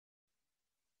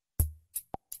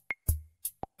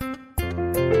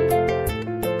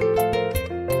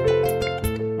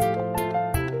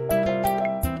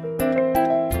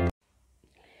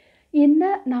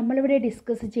നമ്മളിവിടെ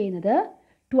ഡിസ്കസ് ചെയ്യുന്നത്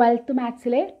 12th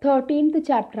മാത്സിലെ 13th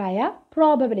ചാപ്റ്ററായ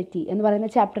probability എന്ന് പറയുന്ന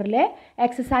ചാപ്റ്ററിലെ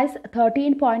എക്സസൈസ്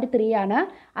 13.3 ആണ്.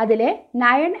 അതിലെ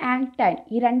 9 and 10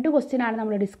 ഈ രണ്ട് ക്വസ്റ്റ്യനാണ്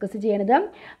നമ്മൾ ഡിസ്കസ് ചെയ്യുന്നത്.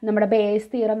 നമ്മുടെ ബേസ്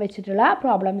തിയറം വെച്ചിട്ടുള്ള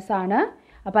പ്രോബ്ലംസ് ആണ്.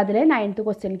 അപ്പോൾ അതിൽ 9th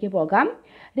ക്വസ്റ്റ്യനിലേക്ക് പോകാം.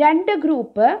 രണ്ട്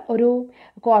ഗ്രൂപ്പ് ഒരു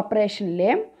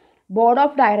കോർപ്പറേഷനിലെ ബോർഡ്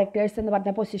ഓഫ് ഡയറക്ടേഴ്സ് എന്ന്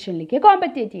പറഞ്ഞ പൊസിഷനിലേക്ക്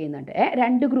കോമ്പറ്റേറ്റ് ചെയ്യുന്നുണ്ട്.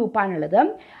 രണ്ട് ഗ്രൂപ്പാണുള്ളത്.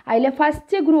 അതിൽ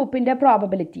ഫസ്റ്റ് ഗ്രൂപ്പിൻ്റെ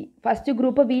പ്രോബബിലിറ്റി, ഫസ്റ്റ്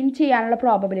ഗ്രൂപ്പ് വിൻ ചെയ്യാനുള്ള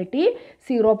പ്രോബബിലിറ്റി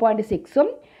 0.6ഉം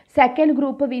സെക്കൻഡ്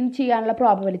ഗ്രൂപ്പ് വിൻ ചെയ്യാനുള്ള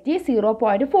പ്രോബബിലിറ്റി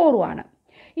 0.4ഉം ആണ്.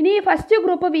 ഇനി ഫസ്റ്റ്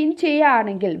ഗ്രൂപ്പ്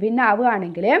വിൻ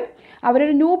ആവുകയാണെങ്കിൽ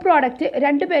അവരൊരു ന്യൂ പ്രോഡക്റ്റ്,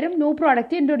 രണ്ടുപേരും ന്യൂ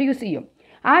പ്രോഡക്റ്റ് ഇൻട്രൊഡ്യൂസ് ചെയ്യും.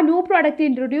 ആ ന്യൂ പ്രോഡക്റ്റ്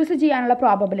ഇൻട്രൊഡ്യൂസ് ചെയ്യാനുള്ള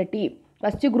പ്രോബബിലിറ്റി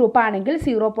ഫസ്റ്റ് ഗ്രൂപ്പ് ആണെങ്കിൽ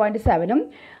 0.7ഉം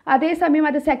അതേസമയം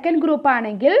അത് സെക്കൻഡ് ഗ്രൂപ്പ്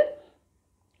ആണെങ്കിൽ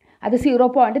അത്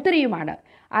 0.3യുമാണ്.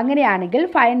 അങ്ങനെയാണെങ്കിൽ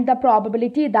find the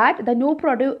probability that the new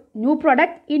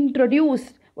product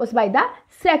introduced was by the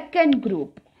second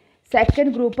group.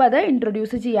 Second group അത്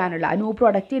ഇൻട്രൊഡ്യൂസ് ചെയ്യാനുള്ള, ന്യൂ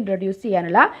പ്രോഡക്റ്റ് ഇൻട്രൊഡ്യൂസ്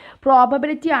ചെയ്യാനുള്ള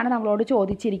പ്രോബബിലിറ്റിയാണ് നമ്മളോട്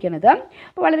ചോദിച്ചിരിക്കുന്നത്.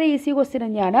 അപ്പോൾ വളരെ ഈസി ക്വസ്റ്റ്യൻ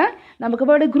തന്നെയാണ്.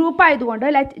 നമുക്കിപ്പോൾ ഇവിടെ ഗ്രൂപ്പ് ആയതുകൊണ്ട്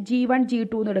ലെറ്റ് G1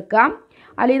 G2 എന്ന് എടുക്കാം,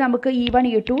 അല്ലെങ്കിൽ നമുക്ക് E1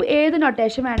 E2 ഏത്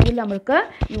നൊട്ടേഷൻ വേണമെങ്കിലും നമുക്ക്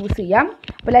യൂസ് ചെയ്യാം.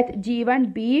 അപ്പോൾ let G1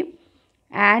 B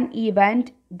an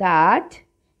event that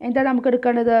എന്താ നമുക്ക്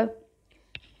എടുക്കേണ്ടത്,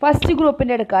 ഫസ്റ്റ്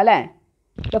ഗ്രൂപ്പിൻ്റെ എടുക്കുക അല്ലേ.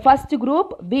 The first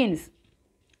group wins,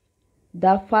 the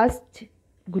first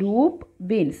group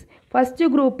wins. First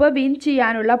group win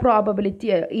ചെയ്യാനുള്ള പ്രോബബിലിറ്റി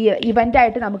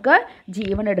ഇവൻ്റായിട്ട് നമുക്ക്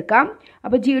G1 എടുക്കാം.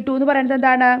 അപ്പോൾ G2 എന്ന് പറയുന്നത്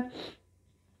എന്താണ്,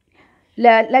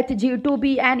 let G2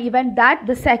 B an event that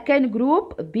the second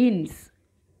group wins.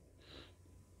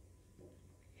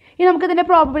 ഇനി നമുക്കിതിൻ്റെ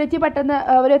പ്രോബബിലിറ്റി പെട്ടെന്ന്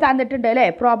അവർ തന്നിട്ടുണ്ട് അല്ലേ.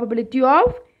 Probability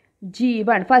of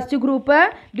G1 first group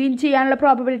win ചെയ്യാനുള്ള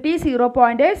പ്രോബബിലിറ്റി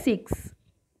 0.6.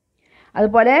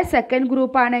 അതുപോലെ സെക്കൻഡ്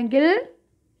ഗ്രൂപ്പ് ആണെങ്കിൽ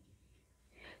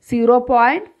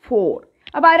 0.4.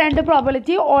 അപ്പോൾ ആ രണ്ട്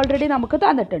പ്രോബബിലിറ്റി ഓൾറെഡി നമുക്ക്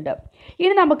തന്നിട്ടുണ്ട്.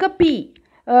 ഇനി നമുക്ക്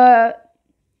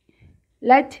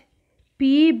let P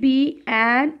B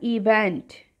an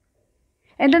event.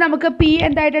 എന്താ നമുക്ക് P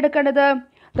എന്തായിട്ട് എടുക്കേണ്ടത്,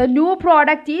 the new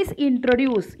product is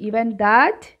introduce, event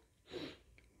that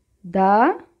the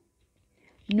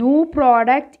new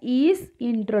product is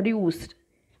introduced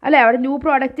അല്ലേ. അവിടെ ന്യൂ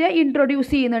പ്രോഡക്റ്റ് ഇൻട്രൊഡ്യൂസ്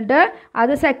ചെയ്യുന്നുണ്ട്,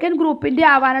 അത് സെക്കൻഡ് ഗ്രൂപ്പിൻ്റെ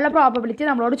ആവാനുള്ള പ്രോബബിലിറ്റി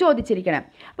നമ്മളോട് ചോദിച്ചിരിക്കണം.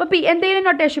 അപ്പോൾ എന്തെങ്കിലും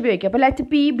നൊട്ടേഷൻ ഉപയോഗിക്കുക. അപ്പോൾ let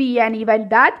P B an event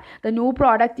that the new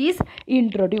product is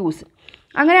introduced.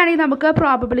 അങ്ങനെയാണെങ്കിൽ നമുക്ക്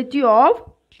പ്രോബബിലിറ്റി ഓഫ്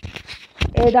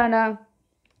ഏതാണ്,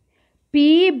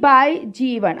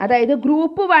 P/G1, അതായത്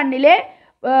ഗ്രൂപ്പ് 1ലെ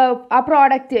ആ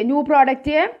പ്രോഡക്റ്റ്, ന്യൂ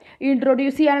പ്രോഡക്റ്റ്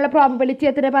ഇൻട്രൊഡ്യൂസ് ചെയ്യാനുള്ള പ്രോബബിലിറ്റി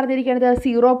എത്ര പറഞ്ഞിരിക്കുന്നത്,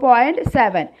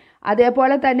 0.7.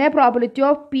 അതേപോലെ തന്നെ പ്രോബബിലിറ്റി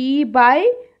ഓഫ്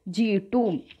P/G2,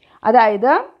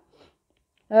 അതായത്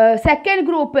സെക്കൻഡ്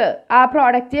ഗ്രൂപ്പ് ആ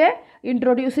പ്രോഡക്റ്റ്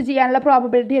ഇൻട്രൊഡ്യൂസ് ചെയ്യാനുള്ള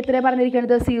പ്രോബബിലിറ്റി എത്ര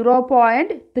പറഞ്ഞിരിക്കുന്നത്,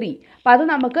 0.3. അപ്പോൾ അത്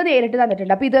നമുക്ക് നേരിട്ട്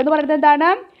തന്നിട്ടുണ്ട്. അപ്പോൾ ഇതെന്ന് പറയുന്നത് എന്താണ്,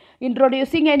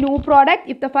 introducing a new product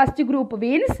if the first group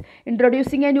wins,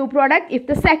 introducing a new product if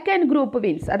the second group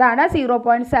wins. അതാണ്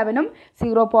 0.7ഉം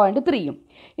 0.3യും.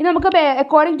 ഇനി നമുക്ക്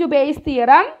അക്കോർഡിംഗ് ടു ബേസ്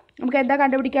തിയറം നമുക്ക് എന്താ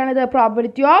കണ്ടുപിടിക്കാനുള്ളത്,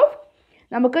 പ്രോബബിലിറ്റി ഓഫ്,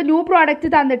 നമുക്ക് ന്യൂ പ്രോഡക്റ്റ്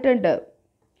തന്നിട്ടുണ്ട്,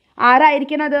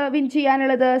 ആരായിരിക്കണം അത് വിൻ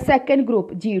ചെയ്യാനുള്ളത്, സെക്കൻഡ്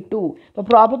ഗ്രൂപ്പ് G2. അപ്പോൾ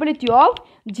probability of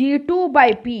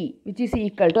G2/P which is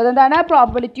equal to അതെന്താണ്,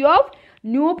 probability of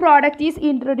new product is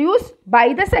introduced by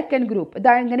the second group. ഇത്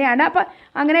എങ്ങനെയാണ്, അപ്പോൾ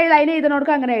അങ്ങനെ അതിന്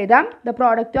എഴുതുന്നവർക്ക് അങ്ങനെ എഴുതാം, the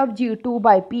product of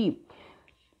G2/P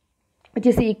which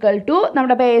is equal to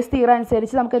നമ്മുടെ ബേസ് തിയറം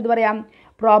അനുസരിച്ച് നമുക്ക് എന്ത് പറയാം,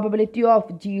 probability of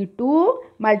G2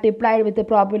 multiplied with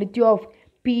probability of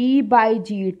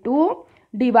P/G2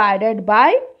 divided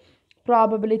by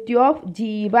probability of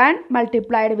G1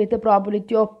 multiplied with the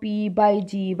probability of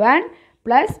P/G1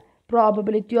 plus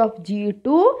probability of G2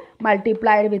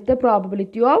 multiplied with the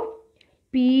probability of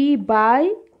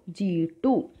P/G2.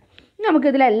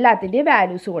 നമുക്കിതിൽ എല്ലാത്തിൻ്റെയും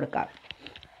values കൊടുക്കാം.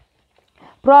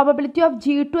 Probability of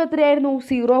G2 എത്രയായിരുന്നു,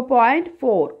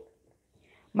 0.4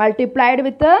 multiplied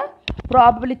with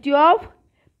probability of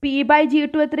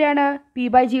P/G2 എത്രയാണ്,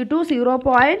 P/G2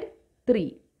 0.3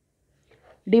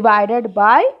 divided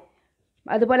by,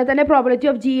 അതുപോലെ തന്നെ probability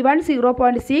of G1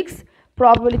 0.6,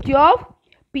 probability of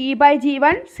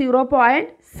P/G1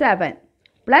 0.7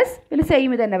 plus പിന്നെ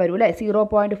same തന്നെ വരും അല്ലേ,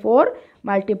 0.4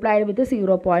 മൾട്ടിപ്ലൈഡ് വിത്ത്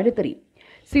 0.3.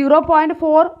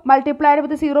 0.4 മൾട്ടിപ്ലൈഡ്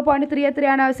വിത്ത് 0.3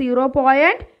 എത്രയാണ്,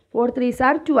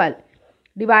 0.43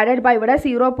 ഡിവൈഡഡ് ബൈ ഇവിടെ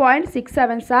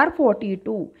 0.67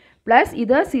 42 പ്ലസ്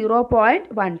ഇത്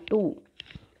 0.12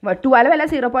 12 അല്ല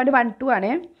 0.12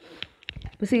 ആണ്.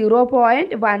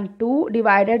 0.12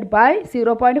 ഡിവൈഡഡ് ബൈ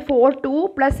 0.42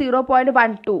 പ്ലസ്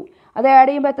 0.12 അത് ആഡ്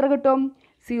ചെയ്യുമ്പോൾ എത്ര കിട്ടും,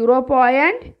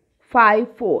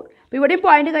 0.54. അപ്പോൾ ഇവിടെയും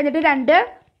പോയിന്റ് കഴിഞ്ഞിട്ട് രണ്ട്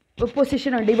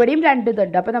പൊസിഷൻ ഉണ്ട്, ഇവിടെയും രണ്ട്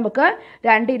ഇതുണ്ട്. അപ്പോൾ നമുക്ക്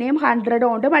രണ്ടിനെയും 100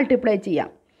 കൊണ്ട് മൾട്ടിപ്ലൈ ചെയ്യാം.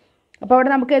 അപ്പോൾ അവിടെ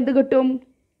നമുക്ക് എന്ത് കിട്ടും?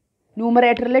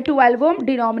 ന്യൂമറേറ്ററിൽ 12ഉം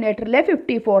ഡിനോമിനേറ്ററിൽ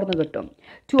 54 എന്ന് കിട്ടും.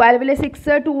 12ൽ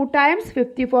 6 2 ടൈംസ്,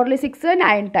 54ൽ 6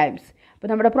 9 ടൈംസ്. അപ്പോൾ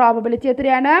നമ്മുടെ പ്രോബബിലിറ്റി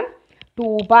എത്രയാണ്?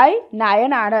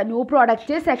 2/9 ആണ്. New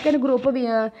product second group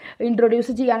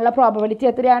introduce ചെയ്യാനുള്ള പ്രോബബിലിറ്റി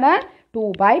എത്രയാണ്?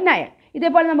 2/9.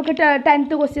 ഇതേപോലെ നമുക്ക്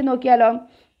 10th ക്വസ്റ്റ്യൻ നോക്കിയാലോ.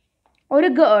 ഒരു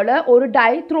ഗേള് ഒരു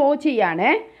ഡൈ ത്രോ ചെയ്യാണ്.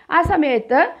 ആ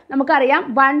സമയത്ത് നമുക്കറിയാം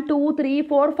 1 2 3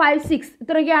 4 5 6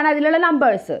 ഇത്രയൊക്കെയാണ് അതിലുള്ള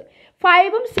നമ്പേഴ്സ്.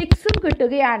 5ഉം 6ഉം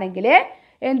കിട്ടുകയാണെങ്കിൽ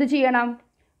എന്ത് ചെയ്യണം?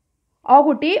 ആ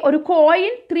കുട്ടി ഒരു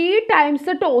കോയിൻ 3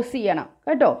 ടൈംസ് ടോസ് ചെയ്യണം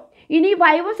കേട്ടോ. ഇനി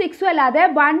 5ഉം 6ഉം അല്ലാതെ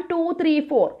 1 2 3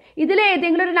 4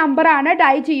 ഇതിലേതെങ്കിലും ഒരു നമ്പറാണ്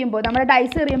ഡൈ ചെയ്യുമ്പോൾ, നമ്മുടെ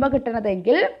ഡൈസ് എറിയുമ്പോൾ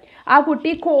കിട്ടണതെങ്കിൽ ആ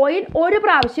കുട്ടി കോയിൻ ഒരു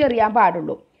പ്രാവശ്യം എറിയാൻ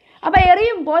പാടുള്ളൂ. അപ്പോൾ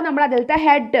എറിയുമ്പോൾ നമ്മൾ അതിലത്തെ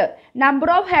head, number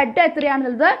of head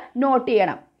എത്രയാണെന്നുള്ളത് not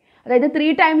ചെയ്യണം. അതായത്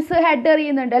 3 ടൈംസ് ഹെഡ്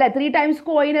എറിയുന്നുണ്ട് അല്ലേ, 3 ടൈംസ്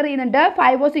കോയിൻ എറിയുന്നുണ്ട്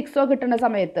 5ഓ 6ഓ കിട്ടുന്ന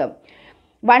സമയത്ത്.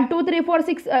 1 2 3 4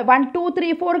 6 1 2 3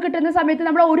 4 കിട്ടുന്ന സമയത്ത്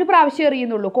നമ്മൾ ഒരു പ്രാവശ്യം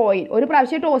എറിയുന്നുള്ളൂ കോയിൻ, ഒരു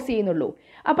പ്രാവശ്യം ടോസ് ചെയ്യുന്നുള്ളൂ.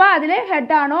 അപ്പോൾ അതിൽ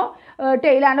ഹെഡാണോ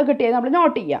ടെയിലാണോ കിട്ടിയത് നമ്മൾ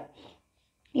നോട്ട് ചെയ്യാം.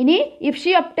 ഇനി if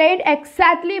she obtained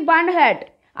exactly 1 head,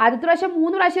 ആദ്യത്തെ പ്രാവശ്യം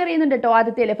 3 പ്രാവശ്യം എറിയുന്നുണ്ട് കേട്ടോ,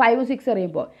 ആദ്യത്തേൽ 5 6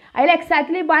 എറിയുമ്പോൾ അതിൽ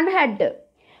എക്സാക്ട്ലി 1 ഹെഡ്.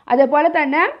 അതേപോലെ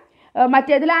തന്നെ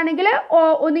മറ്റേതിലാണെങ്കിൽ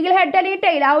ഒന്നുകിൽ ഹെഡ് അല്ലെങ്കിൽ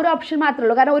ടെയിൽ, ആ ഒരു ഓപ്ഷൻ മാത്രമേ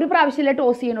ഉള്ളൂ, കാരണം ഒരു പ്രാവശ്യമല്ലേ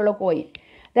ടോസ് ചെയ്യുന്നുള്ളൂ coin.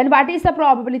 Then what is the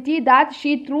probability that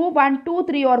she through 1 2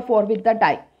 3 or 4 with the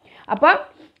dye? അപ്പം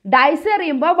ഡൈസ്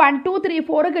എറിയുമ്പോൾ 1 2 3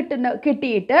 4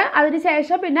 കിട്ടിയിട്ട് അതിന്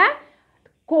ശേഷം പിന്നെ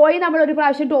കോയിൻ നമ്മൾ ഒരു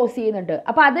പ്രാവശ്യം ടോസ് ചെയ്യുന്നുണ്ട്.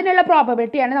 അപ്പോൾ അതിനുള്ള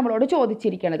പ്രോബബിലിറ്റിയാണ് നമ്മളോട്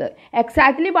ചോദിച്ചിരിക്കുന്നത്.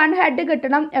 എക്സാക്ട്ലി 1 ഹെഡ്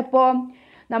കിട്ടണം. എപ്പോൾ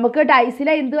നമുക്ക് ഡൈസിൽ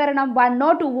എന്ത് വരണം?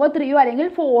 1ഓ 2ഓ 3ഓ അല്ലെങ്കിൽ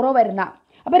 4ഓ വരണം.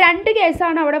 അപ്പോൾ 2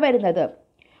 കേസാണ് അവിടെ വരുന്നത്.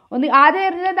 ആദ്യം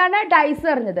എറിഞ്ഞത് എന്താണ്? ഡൈസ്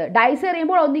എറിഞ്ഞത്. ഡൈസ്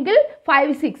എറിയുമ്പോൾ ഒന്നുകിൽ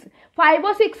 5 6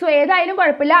 5ഓ 6ഓ ഏതായാലും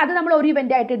കുഴപ്പമില്ല, അത് നമ്മൾ ഒരു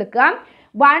ഇവൻ്റ് ആയിട്ട് എടുക്കാം.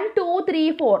 1 2 3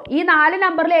 4 ഈ 4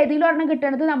 നമ്പറിൽ ഏതെങ്കിലും ഒരെണ്ണം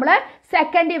കിട്ടുന്നത് നമ്മൾ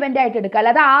സെക്കൻഡ് ഇവൻ്റ് ആയിട്ട് എടുക്കുക,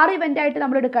 അല്ലാതെ 6 ഇവൻ്റ് ആയിട്ട്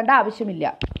നമ്മൾ എടുക്കേണ്ട ആവശ്യമില്ല.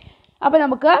 അപ്പോൾ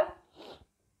നമുക്ക്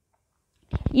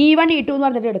E1 E2 എന്ന്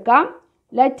പറഞ്ഞിട്ട് എടുക്കാം.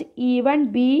 Let E1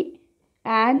 B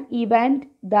an event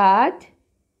that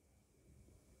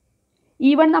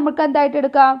E1 നമുക്ക് എന്തായിട്ട്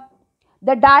എടുക്കാം?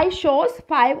 The dye shows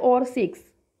 5 or 6.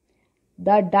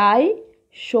 The die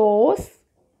shows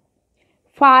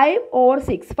 5 or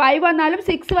 6. 5 വന്നാലും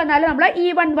 6 വന്നാലും നമ്മൾ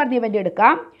E1 പറഞ്ഞ ഇവൻ്റ്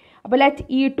എടുക്കാം. അപ്പോൾ ലെറ്റ്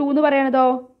E2 എന്ന് പറയണതോ,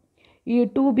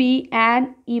 E2 B an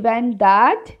event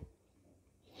that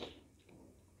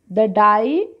the dye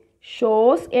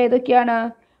shows ഏതൊക്കെയാണ്?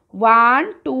 1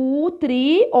 2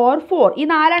 3 or 4 ഈ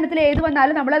 4 എണ്ണത്തിൽ ഏത്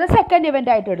വന്നാലും നമ്മളത് സെക്കൻഡ്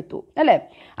ഇവൻ്റ് ആയിട്ട് എടുത്തു അല്ലേ.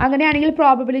 അങ്ങനെയാണെങ്കിൽ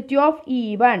പ്രോബബിലിറ്റി ഓഫ്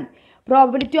E1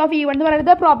 എന്ന്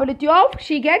പറയുന്നത് probability of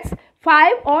she gets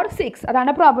 5 or 6,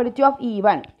 അതാണ് പ്രോബബിലിറ്റി ഓഫ്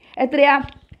E1. എത്രയാ?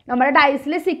 നമ്മുടെ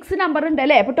ഡൈസിൽ 6 നമ്പർ ഉണ്ട്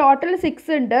അല്ലേ, അപ്പോൾ ടോട്ടൽ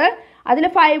 6 ഉണ്ട്, അതിൽ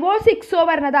 5ഓ 6ഓ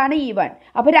വരുന്നതാണ് E1.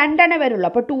 അപ്പോൾ 2 എണ്ണേ വരുള്ളൂ.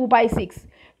 അപ്പോൾ 2/6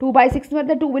 എന്ന്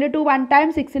പറഞ്ഞാൽ 2ൽ 2 1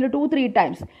 ടൈംസ്, 6ൽ 2 3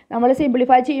 ടൈംസ്. നമ്മൾ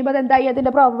സിംപ്ലിഫൈ ചെയ്യുമ്പോൾ എന്തായി?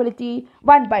 അതിൻ്റെ പ്രോബബിലിറ്റി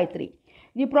 1/3.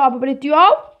 ഇനി പ്രോബബിലിറ്റി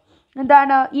ഓഫ്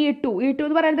എന്താണ്? E2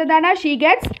 എന്ന് പറയുന്നത് എന്താണ്? She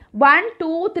gets 1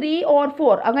 2 3 or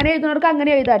 4. അങ്ങനെ എഴുതുന്നവർക്ക്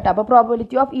അങ്ങനെ എഴുതാട്ടോ. അപ്പോൾ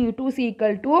probability of E2 is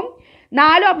equal to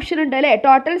 4 option ഉണ്ട് അല്ലേ,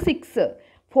 ടോട്ടൽ 6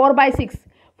 4/6.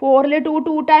 4ൽ 2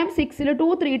 2 times, 6ൽ 2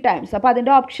 3 times. അപ്പോൾ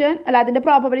അതിൻ്റെ ഓപ്ഷൻ അല്ല, അതിൻ്റെ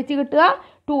പ്രോബബിലിറ്റി കിട്ടുക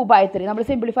 2/3. നമ്മൾ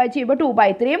സിംപ്ലിഫൈ ചെയ്യുമ്പോൾ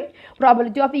 2/3.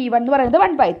 പ്രോബബിലിറ്റി ഓഫ് E1 എന്ന് പറയുന്നത്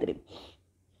 1/3.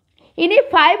 ഇനി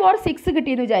 5 or 6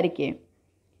 കിട്ടിയെന്ന് വിചാരിക്കേ.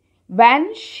 വെൻ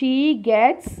ഷീ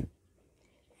ഗെറ്റ്സ്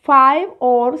 5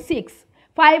 or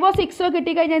 6ഓ 6ഓ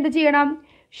കിട്ടിക്കഴിഞ്ഞാൽ എന്ത് ചെയ്യണം?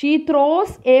 ഷീ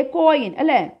ത്രോസ് എ കോയിൻ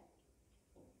അല്ലേ,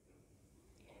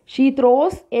 she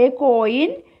throws A coin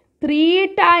 3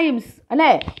 times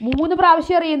അല്ലേ, 3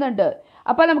 പ്രാവശ്യം എറിയുന്നുണ്ട്.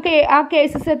 അപ്പോൾ നമുക്ക് ആ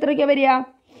കേസസ് എത്രയ്ക്ക് വരിക?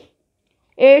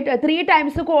 3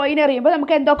 ടൈംസ് കോയിൻ എറിയുമ്പോൾ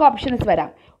നമുക്ക് എന്തൊക്കെ ഓപ്ഷൻസ്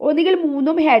വരാം? ഒന്നുകിൽ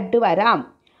 3ഉം ഹെഡ് വരാം,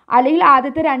 അല്ലെങ്കിൽ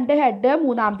ആദ്യത്തെ 2 ഹെഡ്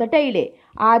മൂന്നാമത്തെ ടെയില്,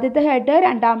 ആദ്യത്തെ ഹെഡ്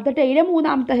രണ്ടാമത്തെ ടെയില്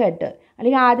മൂന്നാമത്തെ ഹെഡ്,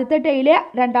 അല്ലെങ്കിൽ ആദ്യത്തെ ടെയില്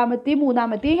രണ്ടാമത്തെയും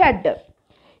മൂന്നാമത്തെയും ഹെഡ്.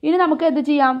 ഇനി നമുക്ക് എന്ത്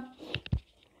ചെയ്യാം?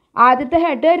 ആദ്യത്തെ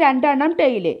ഹെഡ് 2 എണ്ണം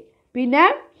ടെയില്, പിന്നെ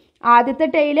ആദ്യത്തെ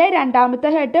ടെയില് രണ്ടാമത്തെ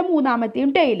ഹെഡ്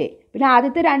മൂന്നാമത്തെയും ടെയില്, പിന്നെ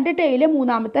ആദ്യത്തെ 2 ടെയില്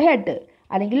മൂന്നാമത്തെ ഹെഡ്,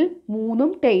 അല്ലെങ്കിൽ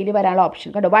 3ഉം ടെയില് വരാനുള്ള ഓപ്ഷൻ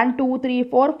കേട്ടോ. 1 2 3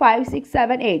 4 5 6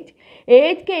 7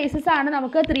 8 കേസസ് ആണ്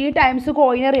നമുക്ക് 3 ടൈംസ്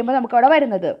കോയിൻ എറിയുമ്പോൾ നമുക്ക് അവിടെ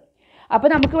വരുന്നത്. അപ്പോൾ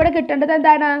നമുക്കിവിടെ കിട്ടേണ്ടത്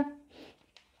എന്താണ്?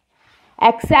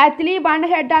 എക്സാക്ട്ലി 1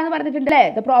 ഹെഡാന്ന് പറഞ്ഞിട്ടുണ്ട് അല്ലേ.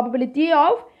 The probability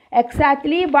of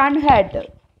exactly 1 head.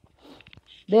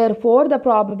 Therefore, the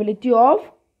probability of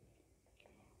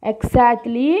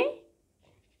exactly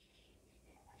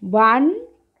 1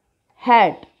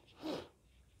 head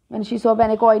when she saw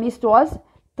when a coin is tossed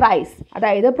thrice.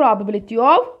 അതായത് പ്രോബബിലിറ്റി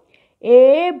ഓഫ്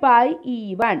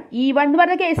A/E1 എന്ന്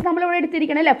പറഞ്ഞ കേസ് നമ്മളിവിടെ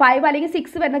എടുത്തിരിക്കണം അല്ലേ. 5 അല്ലെങ്കിൽ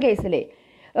 6 വരുന്ന കേസിൽ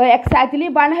എക്സാക്ട്ലി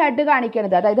 1 ഹെഡ്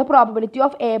കാണിക്കണത്, അതായത് പ്രോബബിലിറ്റി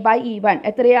ഓഫ് A/E1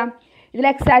 എത്രയാ? ഇതിൽ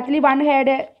എക്സാക്ട്ലി 1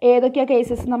 ഹെഡ് ഏതൊക്കെയാണ്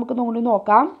കേസസ് നമുക്ക്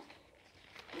നോക്കാം.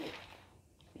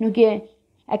 നോക്കിയേ,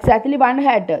 എക്സാക്ട്ലി 1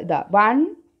 ഹെഡ് ഇതാ 1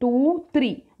 2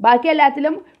 3, ബാക്കി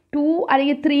എല്ലാത്തിലും 2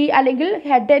 അല്ലെങ്കിൽ 3 അല്ലെങ്കിൽ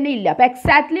ഹെഡ് തന്നെ ഇല്ല. അപ്പോൾ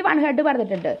എക്സാക്ട്ലി 1 ഹെഡ്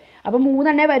പറഞ്ഞിട്ടുണ്ട്. അപ്പോൾ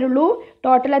 3 വരുള്ളൂ.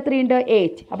 ടോട്ടൽ എത്രയുണ്ട്?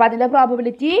 8. അപ്പോൾ അതിൻ്റെ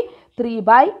പ്രോബബിലിറ്റി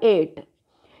 3/8.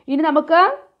 ഇനി നമുക്ക്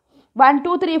 1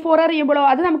 2 3 4 അറിയുമ്പോഴോ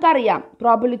അത് നമുക്കറിയാം.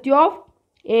 Probability of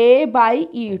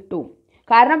A/E2.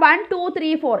 കാരണം 1 2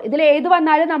 3 4 ഇതിൽ ഏത്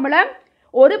വന്നാലും നമ്മൾ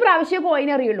ഒരു പ്രാവശ്യം കോയിൻ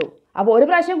അറിയുള്ളൂ. അപ്പോൾ ഒരു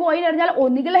പ്രാവശ്യം കോയിൻ എറിഞ്ഞാൽ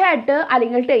ഒന്നുകിൽ ഹെഡ്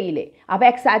അല്ലെങ്കിൽ ടെയില്. അപ്പോൾ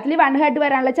എക്സാക്ട്ലി 1 ഹെഡ്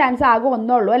വരാനുള്ള ചാൻസ് ആകെ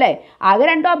ഒന്നുള്ളൂ അല്ലേ. ആകെ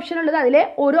 2 ഓപ്ഷൻ ഉള്ളത്, അതിൽ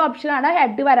ഒരു ഓപ്ഷനാണ്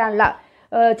ഹെഡ് വരാനുള്ള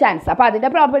ചാൻസ്. അപ്പോൾ അതിൻ്റെ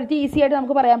പ്രോബബിലിറ്റി ഈസി ആയിട്ട്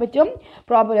നമുക്ക് പറയാൻ പറ്റും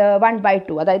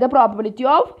 1/2. അതായത് probability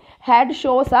of head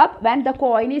shows up when the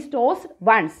coin is tossed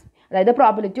once. അതായത്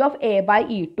probability of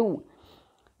A/E2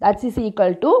 that's is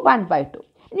equal to 1/2.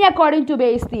 ഇനി അക്കോർഡിംഗ് ടു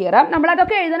ബേസ് തിയറം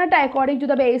നമ്മളതൊക്കെ എഴുതണം. According to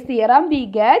the base theorem we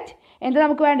get എന്ത്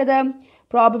നമുക്ക് വേണ്ടത്?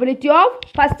 പ്രോബബിലിറ്റി ഓഫ്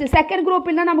ഫസ്റ്റ് സെക്കൻഡ്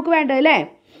ഗ്രൂപ്പിൽ നിന്ന് നമുക്ക് വേണ്ടത് അല്ലേ.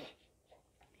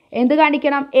 എന്ത്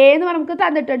കാണിക്കണം? എ എന്ന് നമുക്ക്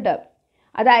തന്നിട്ടുണ്ട്.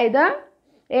 അതായത്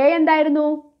എ എന്തായിരുന്നു?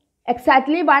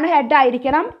 എക്സാക്ട്ലി 1 ഹെഡ്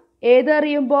ആയിരിക്കണം. ഏത്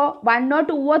അറിയുമ്പോൾ 1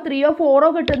 2 3 4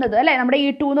 കിട്ടുന്നത് അല്ലേ, നമ്മുടെ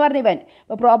E2 എന്ന് പറഞ്ഞ ഇവൻ.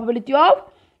 അപ്പോൾ പ്രോബബിലിറ്റി ഓഫ്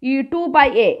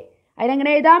E2/A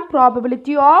അതിനെങ്ങനെ എഴുതാം?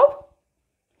 Probability of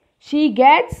she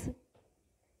gets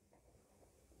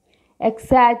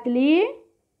exactly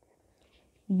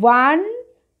 1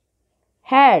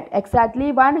 head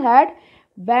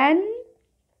when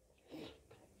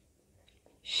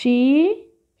she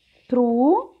threw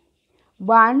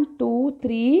 1 2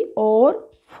 3 or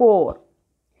 4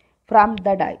 from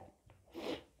the die.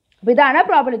 അപ്പോൾ ഇതാണ്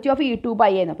പ്രോബബിലിറ്റി ഓഫ് E2/A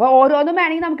എന്ന്. അപ്പോൾ ഓരോന്നും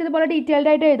വേണമെങ്കിൽ നമുക്ക് ഇതുപോലെ ഡീറ്റെയിൽഡ്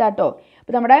ആയിട്ട് എഴുതാം കേട്ടോ.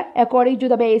 അപ്പോൾ നമ്മുടെ according to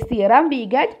the base theorem we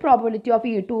get probability of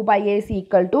E2/A is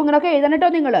equal to ഇങ്ങനെയൊക്കെ എഴുതണം കേട്ടോ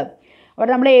നിങ്ങൾ.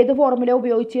 അവിടെ നമ്മൾ ഏത് ഫോർമുല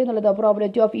ഉപയോഗിച്ച് എന്നുള്ളത്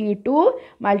probability of E2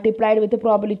 multiplied with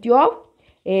probability of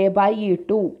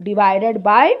A/E2 divided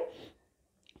by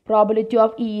probability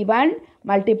of E1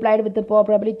 multiplied with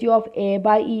probability of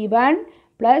A/E1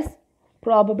 plus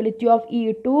probability of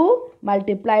E2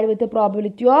 multiplied with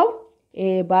probability of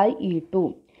A/E2.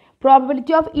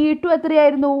 Probability of E2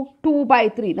 എത്രയായിരുന്നു?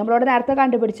 2/3 നമ്മളവിടെ നേരത്തെ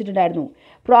കണ്ടുപിടിച്ചിട്ടുണ്ടായിരുന്നു.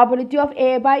 Probability of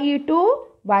A/E2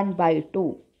 1/2.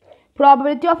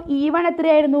 Probability of E1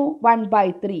 എത്രയായിരുന്നു?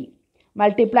 1/3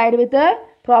 multiplied with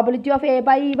probability of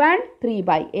A/E1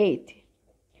 3/8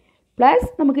 plus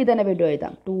നമുക്ക് ഇതന്നെ വീണ്ടും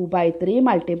എഴുതാം 2/3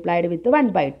 multiplied with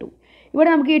 1/2. ഇവിടെ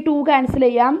നമുക്ക് ഈ 2 ക്യാൻസൽ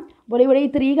ചെയ്യാം. അപ്പോൾ ഇവിടെ ഈ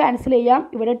 3 ക്യാൻസൽ ചെയ്യാം.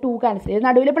 ഇവിടെ 2 ക്യാൻസൽ ചെയ്യാം.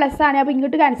 നടുവിൽ പ്ലസ് ആണ്, അപ്പോൾ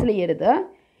ഇങ്ങോട്ട് ക്യാൻസൽ ചെയ്യരുത്.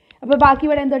 അപ്പോൾ ബാക്കി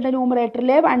ഇവിടെ എന്തുണ്ട്?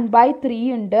 ന്യൂമറേറ്ററിൽ 1/3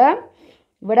 ഉണ്ട്,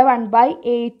 ഇവിടെ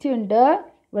 1/8 ഉണ്ട്,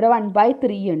 ഇവിടെ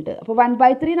 1/3 ഉണ്ട്. അപ്പോൾ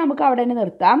 1/3 നമുക്ക് അവിടെ തന്നെ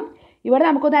നിർത്താം. ഇവിടെ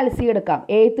നമുക്കൊന്ന് LC എടുക്കാം.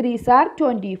 8 3s are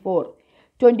 24.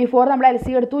 24 നമ്മൾ LC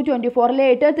എടുത്തു. 24ൽ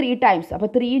 8 3 ടൈംസ്. അപ്പോൾ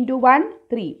 3 × 1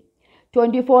 3.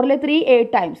 24ൽ 3 8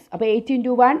 ടൈംസ്. അപ്പോൾ 8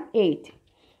 × 1 8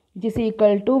 which is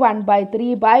equal to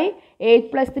 1/3/8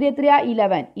 plus 3 എത്രയാ?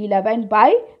 11.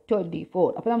 11/24.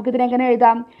 അപ്പോൾ നമുക്ക് ഇതിനെങ്ങനെ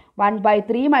എഴുതാം?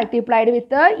 1/3 മൾട്ടിപ്ലൈഡ്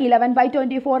വിത്ത്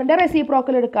 11/24ൻ്റെ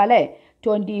റെസിപ്രോക്കൽ എടുക്കാം അല്ലേ.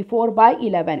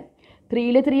 24/11.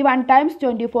 3ൽ 3 1 ടൈംസ്,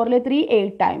 24ൽ 3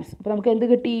 8 ടൈംസ്. അപ്പോൾ നമുക്ക് എന്ത്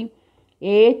കിട്ടി?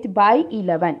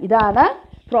 8/11. ഇതാണ്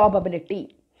പ്രോബബിലിറ്റി.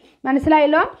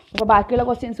 മനസ്സിലായല്ലോ? അപ്പോൾ ബാക്കിയുള്ള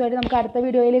ക്വസ്റ്റ്യൻസുമായിട്ട് നമുക്ക് അടുത്ത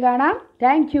വീഡിയോയിൽ കാണാം.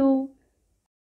 Thank you.